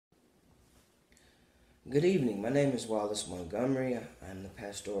Good evening. My name is Wallace Montgomery. I'm the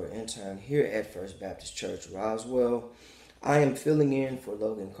pastoral intern here at First Baptist Church, Roswell. I am filling in for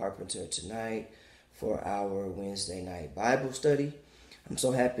Logan Carpenter tonight for our Wednesday night Bible study. I'm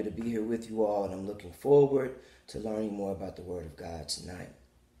so happy to be here with you all, and I'm looking forward to learning more about the Word of God tonight.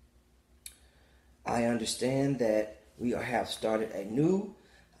 I understand that we have started a new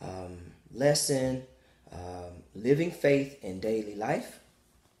lesson, Living Faith in Daily Life.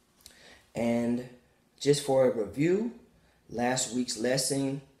 And just for a review, last week's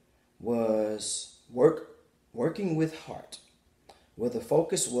lesson was working with heart, where the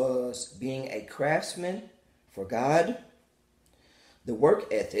focus was being a craftsman for God, the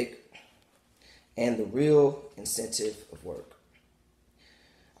work ethic, and the real incentive of work.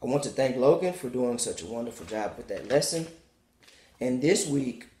 I want to thank Logan for doing such a wonderful job with that lesson. And this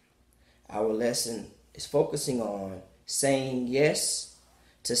week, our lesson is focusing on saying yes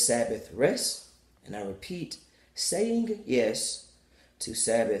to Sabbath rest. And I repeat, saying yes to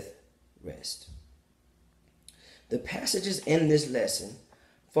Sabbath rest. The passages in this lesson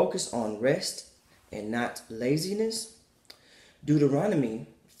focus on rest and not laziness. Deuteronomy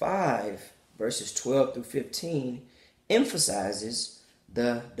 5, verses 12 through 15, emphasizes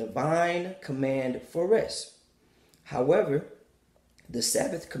the divine command for rest. However, the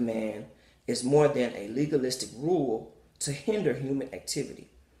Sabbath command is more than a legalistic rule to hinder human activity.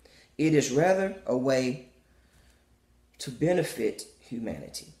 It is rather a way to benefit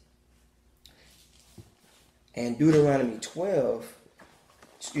humanity. And Deuteronomy 5,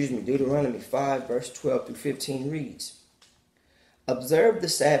 verse 12 through 15 reads, "Observe the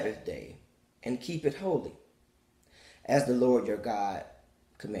Sabbath day and keep it holy, as the Lord your God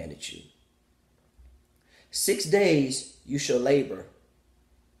commanded you. 6 days you shall labor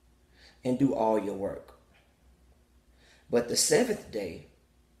and do all your work. But the seventh day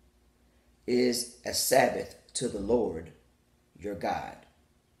is a Sabbath to the Lord your God.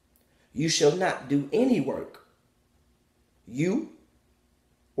 You shall not do any work, you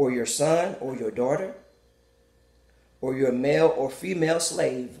or your son or your daughter, or your male or female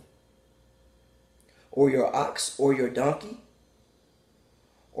slave, or your ox or your donkey,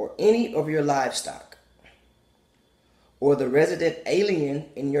 or any of your livestock, or the resident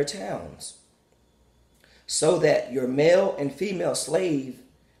alien in your towns, so that your male and female slave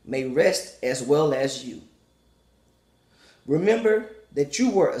may rest as well as you. Remember that you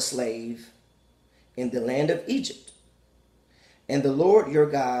were a slave in the land of Egypt, and the Lord your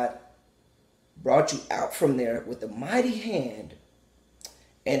God brought you out from there with a mighty hand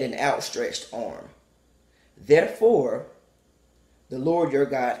and an outstretched arm. Therefore, the Lord your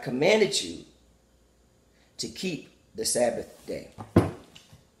God commanded you to keep the Sabbath day."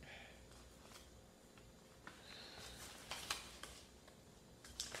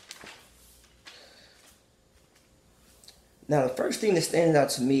 Now, the first thing that stands out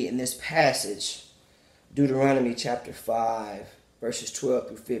to me in this passage, Deuteronomy chapter 5, verses 12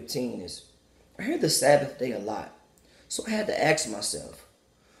 through 15, is I hear the Sabbath day a lot. So I had to ask myself,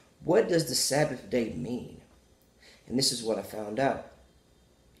 what does the Sabbath day mean? And this is what I found out.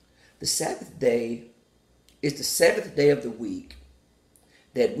 The Sabbath day is the seventh day of the week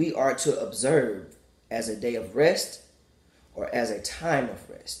that we are to observe as a day of rest or as a time of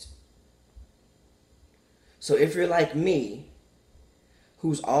rest. So if you're like me,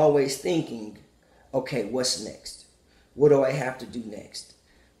 who's always thinking, okay, what's next? What do I have to do next?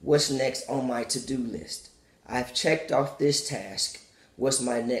 What's next on my to-do list? I've checked off this task. What's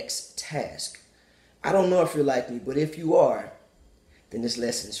my next task? I don't know if you're like me, but if you are, then this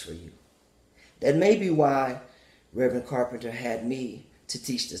lesson is for you. That may be why Reverend Carpenter had me to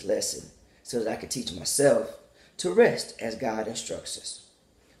teach this lesson, so that I could teach myself to rest as God instructs us.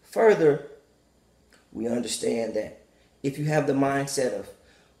 Further, we understand that if you have the mindset of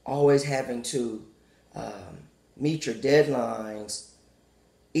always having to meet your deadlines,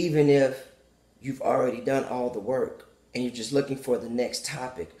 even if you've already done all the work and you're just looking for the next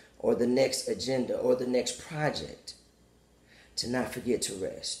topic or the next agenda or the next project, to not forget to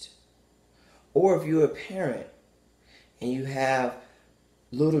rest. Or if you're a parent and you have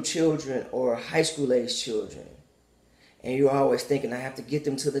little children or high school age children, and you're always thinking, I have to get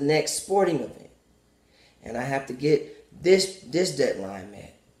them to the next sporting event, and I have to get this deadline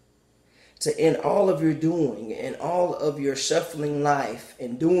met. To end all of your doing and all of your shuffling life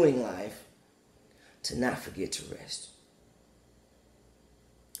and doing life, to not forget to rest.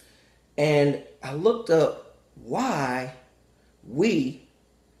 And I looked up why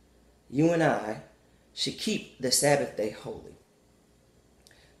you and I, should keep the Sabbath day holy.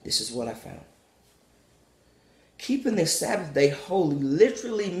 This is what I found. Keeping the Sabbath day holy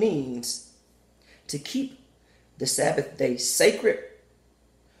literally means to keep the Sabbath day sacred,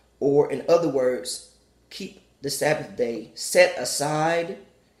 or in other words, keep the Sabbath day set aside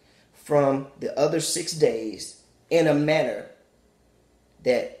from the other 6 days in a manner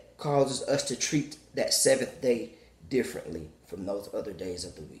that causes us to treat that seventh day differently from those other days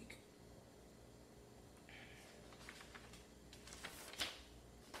of the week.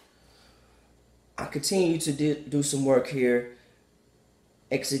 I continue to do some work here,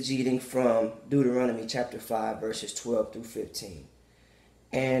 exegeting from Deuteronomy chapter 5, verses 12 through 15.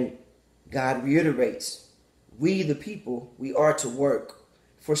 And God reiterates, we the people, we are to work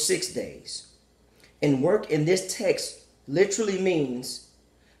for 6 days. And work in this text literally means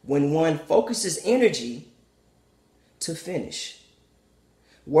when one focuses energy to finish.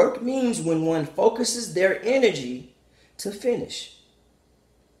 Work means when one focuses their energy to finish.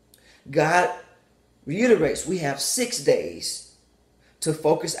 God reiterates we have 6 days to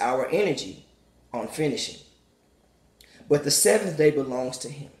focus our energy on finishing. But the seventh day belongs to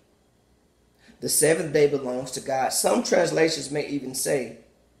Him. The seventh day belongs to God. Some translations may even say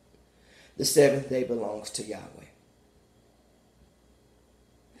the seventh day belongs to Yahweh.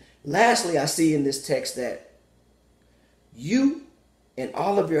 Lastly, I see in this text that you and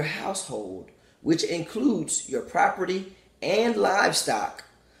all of your household, which includes your property and livestock,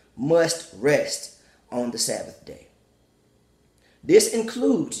 must rest on the Sabbath day. This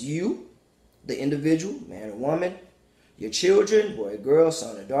includes you, the individual, man or woman, your children, boy or girl,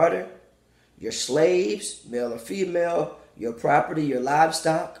 son or daughter, your slaves, male or female, your property, your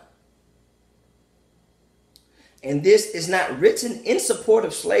livestock. And this is not written in support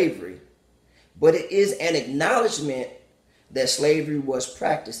of slavery, but it is an acknowledgement that slavery was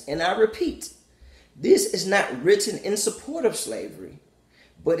practiced. And I repeat, this is not written in support of slavery,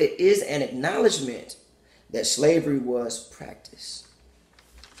 but it is an acknowledgement that slavery was practiced.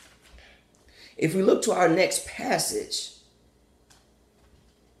 If we look to our next passage,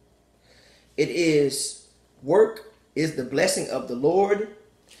 it is work is the blessing of the Lord.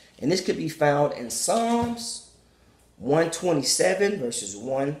 And this could be found in Psalms 127 verses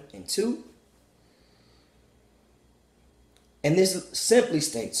 1 and 2. And this simply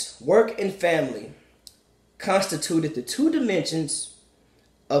states, work and family constituted the two dimensions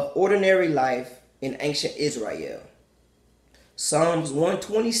of ordinary life in ancient Israel. Psalms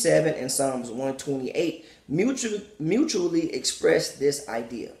 127 and Psalms 128 mutually express this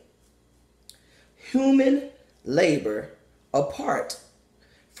idea. Human labor apart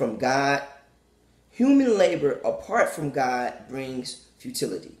from God brings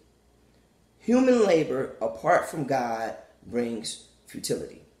futility. Human labor apart from God brings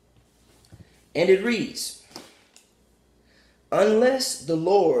futility. And it reads, unless the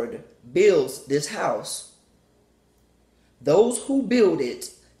Lord builds this house, those who build it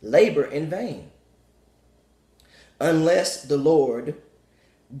labor in vain. Unless the Lord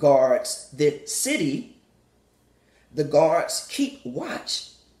guards the city, the guards keep watch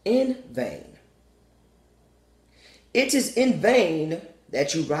in vain. It is in vain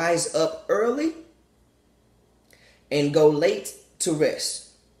that you rise up early and go late to rest,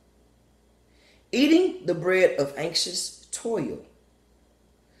 eating the bread of anxious toil,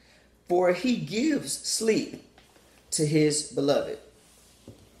 for He gives sleep to His beloved.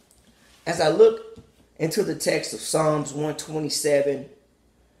 As I look into the text of Psalms 127,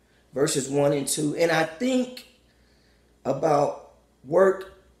 verses 1 and 2, and I think about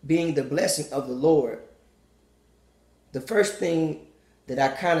work being the blessing of the Lord, the first thing that I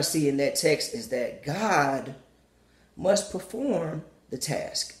kind of see in that text is that God must perform the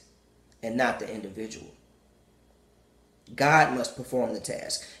task and not the individual. God must perform the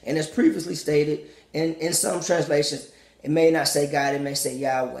task. And as previously stated, in some translations, it may not say God, it may say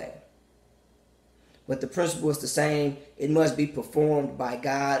Yahweh. But the principle is the same. It must be performed by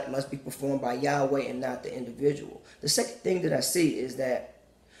God. It must be performed by Yahweh and not the individual. The second thing that I see is that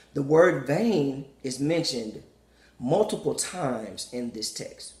the word vain is mentioned multiple times in this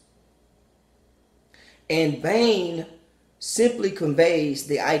text. And vain simply conveys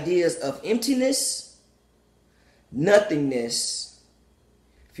the ideas of emptiness, nothingness,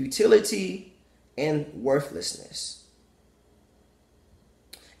 futility, and worthlessness.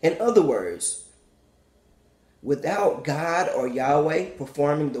 In other words, without God or Yahweh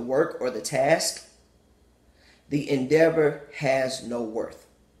performing the work or the task, the endeavor has no worth,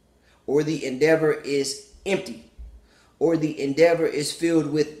 or the endeavor is empty, or the endeavor is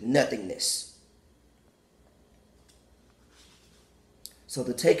filled with nothingness. So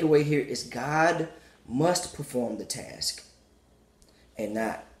the takeaway here is God must perform the task and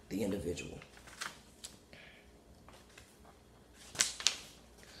not the individual.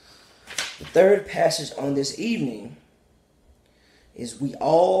 The third passage on this evening is we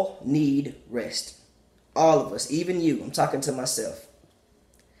all need rest. All of us, even you. I'm talking to myself.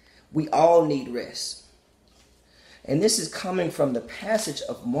 We all need rest. And this is coming from the passage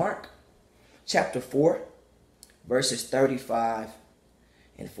of Mark chapter 4, verses 35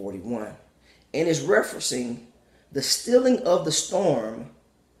 and 41. And is referencing the stilling of the storm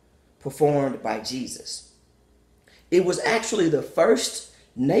performed by Jesus. It was actually the first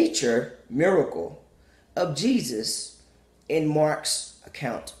nature miracle of Jesus in Mark's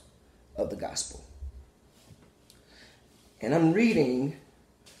account of the gospel. And I'm reading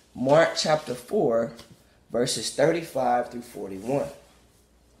Mark chapter 4, verses 35 through 41.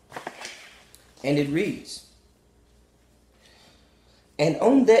 And it reads, "And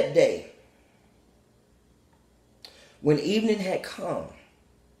on that day, when evening had come,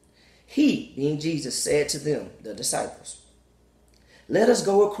 he," being Jesus, "said to them," the disciples, "Let us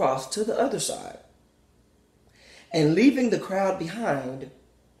go across to the other side." And leaving the crowd behind,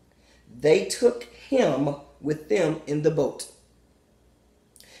 they took him with them in the boat,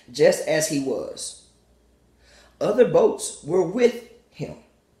 just as he was. Other boats were with him.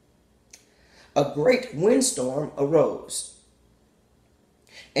 A great windstorm arose,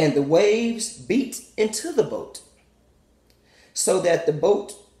 and the waves beat into the boat, so that the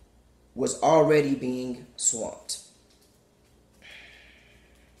boat was already being swamped.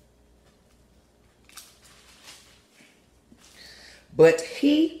 But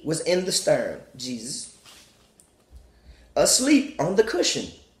he was in the stern, Jesus, asleep on the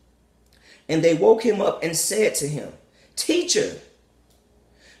cushion. And they woke him up and said to him, "Teacher,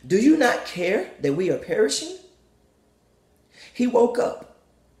 do you not care that we are perishing?" He woke up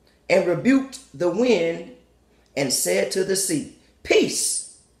and rebuked the wind and said to the sea,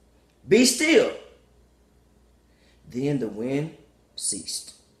 "Peace, be still." Then the wind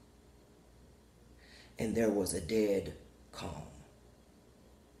ceased, and there was a dead calm.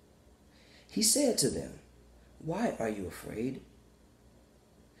 He said to them, "Why are you afraid?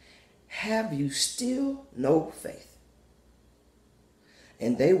 Have you still no faith?"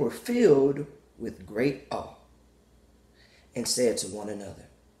 And they were filled with great awe and said to one another,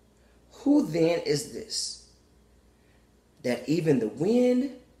 "Who then is this, that even the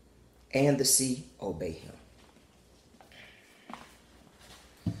wind and the sea obey him?"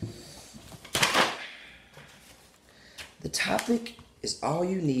 The topic is all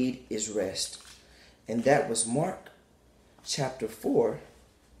you need is rest. And that was Mark chapter 4,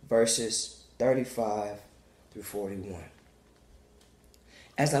 verses 35 through 41.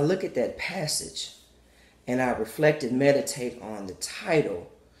 As I look at that passage and I reflect and meditate on the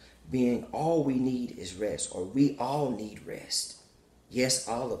title being "All We Need is Rest," or we all need rest. Yes,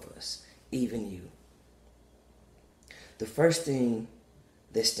 all of us, even you. The first thing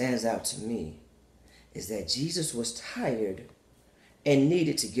that stands out to me is that Jesus was tired and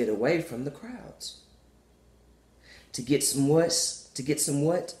needed to get away from the crowds. To get some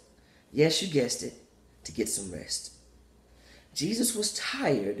what? Yes, you guessed it, to get some rest. Jesus was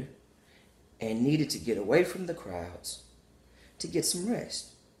tired and needed to get away from the crowds to get some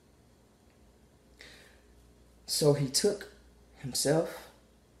rest. So he took himself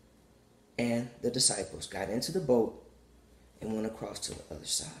and the disciples, got into the boat, and went across to the other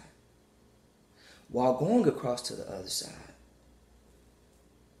side. While going across to the other side,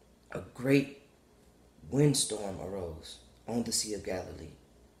 a great windstorm arose on the Sea of Galilee.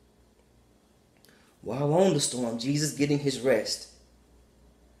 While on the storm, Jesus getting his rest,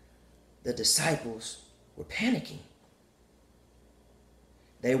 the disciples were panicking.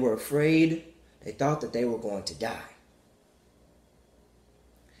 They were afraid. They thought that they were going to die.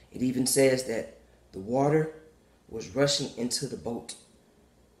 It even says that the water was rushing into the boat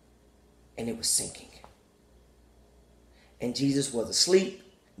and it was sinking. And Jesus was asleep,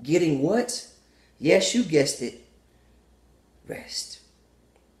 getting what? Yes, you guessed it, rest.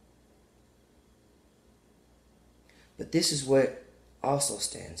 But this is what also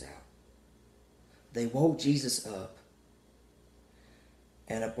stands out. They woke Jesus up,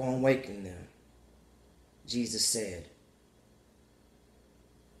 and upon waking them, Jesus said,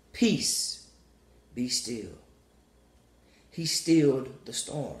 "Peace, be still." He stilled the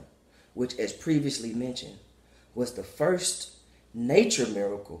storm, which, as previously mentioned, was the first nature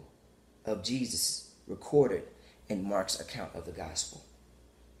miracle of Jesus recorded in Mark's account of the gospel.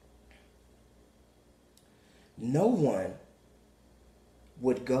 No one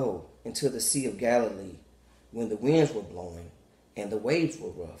would go into the Sea of Galilee when the winds were blowing and the waves were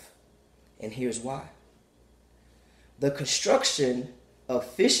rough. And here's why. The construction of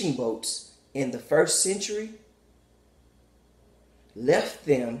fishing boats in the first century left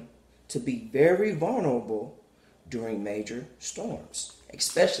them to be very vulnerable during major storms,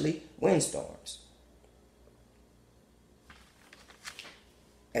 especially windstorms.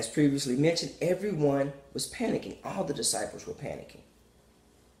 As previously mentioned, everyone was panicking. All the disciples were panicking.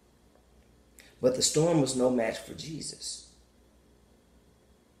 But the storm was no match for Jesus.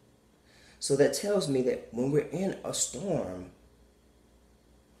 So that tells me that when we're in a storm,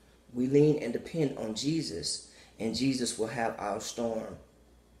 we lean and depend on Jesus, and Jesus will have our storm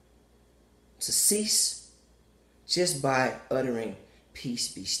to cease just by uttering, "Peace,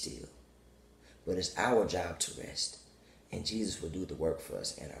 be still." But it's our job to rest, and Jesus will do the work for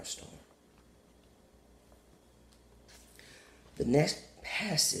us in our storm. The next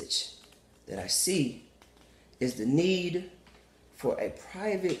passage that I see is the need for a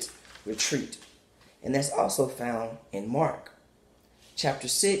private retreat. And that's also found in Mark chapter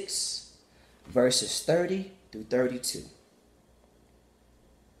 6, verses 30 through 32.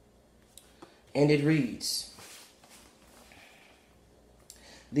 And it reads,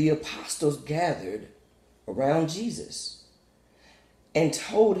 "The apostles gathered around Jesus and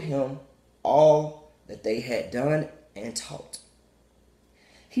told him all that they had done and taught.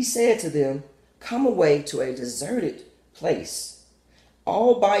 He said to them, 'Come away to a deserted place,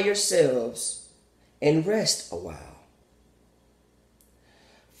 all by yourselves, and rest a while.'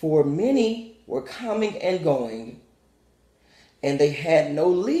 For many were coming and going, and they had no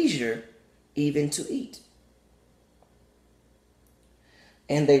leisure even to eat.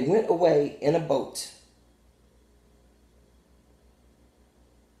 And they went away in a boat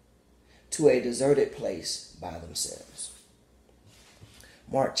to a deserted place by themselves."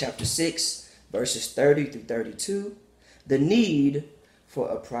 Mark chapter 6, verses 30 through 32, the need for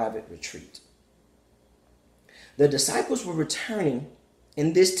a private retreat. The disciples were returning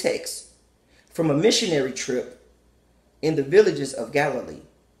in this text from a missionary trip in the villages of Galilee,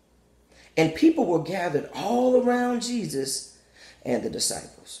 and people were gathered all around Jesus and the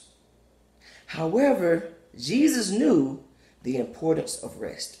disciples. However, Jesus knew the importance of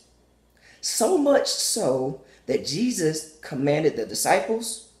rest, so much so that Jesus commanded the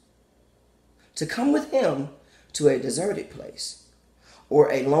disciples to come with him to a deserted place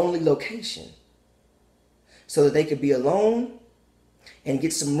or a lonely location so that they could be alone and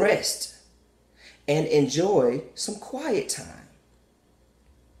get some rest and enjoy some quiet time,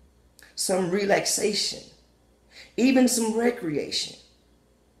 some relaxation, even some recreation,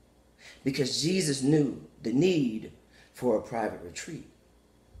 because Jesus knew the need for a private retreat.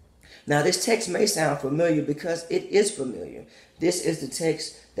 Now, this text may sound familiar because it is familiar. This is the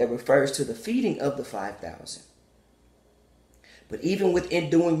text that refers to the feeding of the 5,000. But even within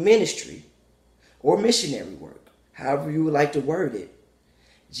doing ministry or missionary work, however you would like to word it,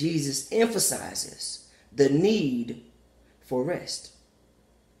 Jesus emphasizes the need for rest.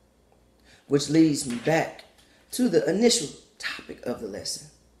 Which leads me back to the initial topic of the lesson.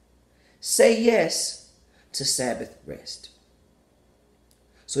 Say yes to Sabbath rest.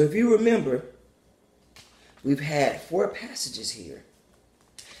 So if you remember, we've had 4 passages here.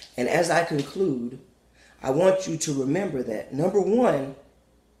 And as I conclude, I want you to remember that, number 1,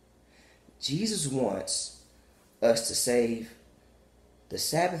 Jesus wants us to save the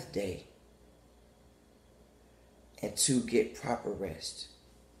Sabbath day and to get proper rest.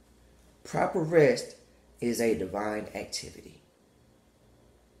 Proper rest is a divine activity.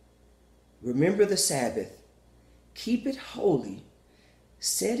 Remember the Sabbath. Keep it holy.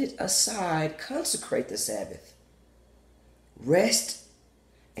 Set it aside. Consecrate the Sabbath. Rest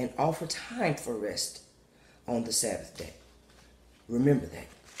and offer time for rest on the Sabbath day. Remember that.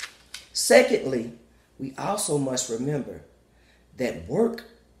 Secondly, we also must remember that work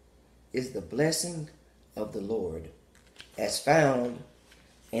is the blessing of the Lord, as found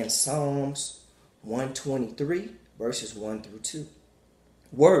in Psalms 123, verses 1 through 2.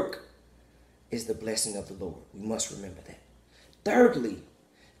 Work is the blessing of the Lord. We must remember that. Thirdly,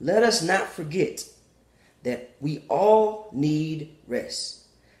 let us not forget that we all need rest.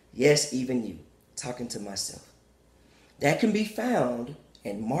 Yes, even you. Talking to myself. That can be found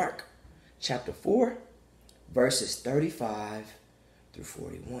in Mark chapter 4, verses 35 through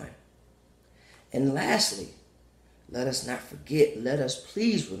 41. And lastly, let us not forget, let us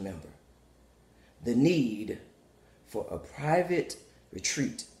please remember the need for a private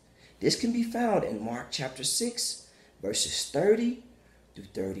retreat. This can be found in Mark chapter 6, verses 30 through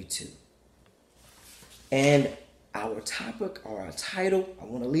 32. And our topic or our title, I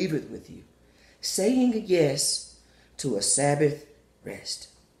want to leave it with you. Saying yes to a Sabbath rest.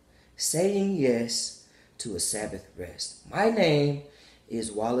 Saying yes to a Sabbath rest. My name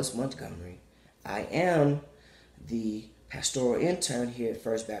is Wallace Montgomery. I am the pastoral intern here at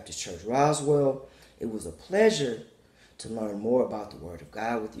First Baptist Church Roswell. It was a pleasure to learn more about the Word of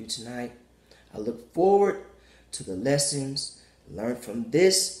God with you tonight. I look forward to the lessons learned from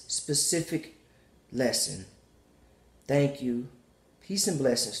this specific lesson. Thank you. Peace and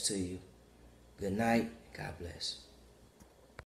blessings to you. Good night. God bless.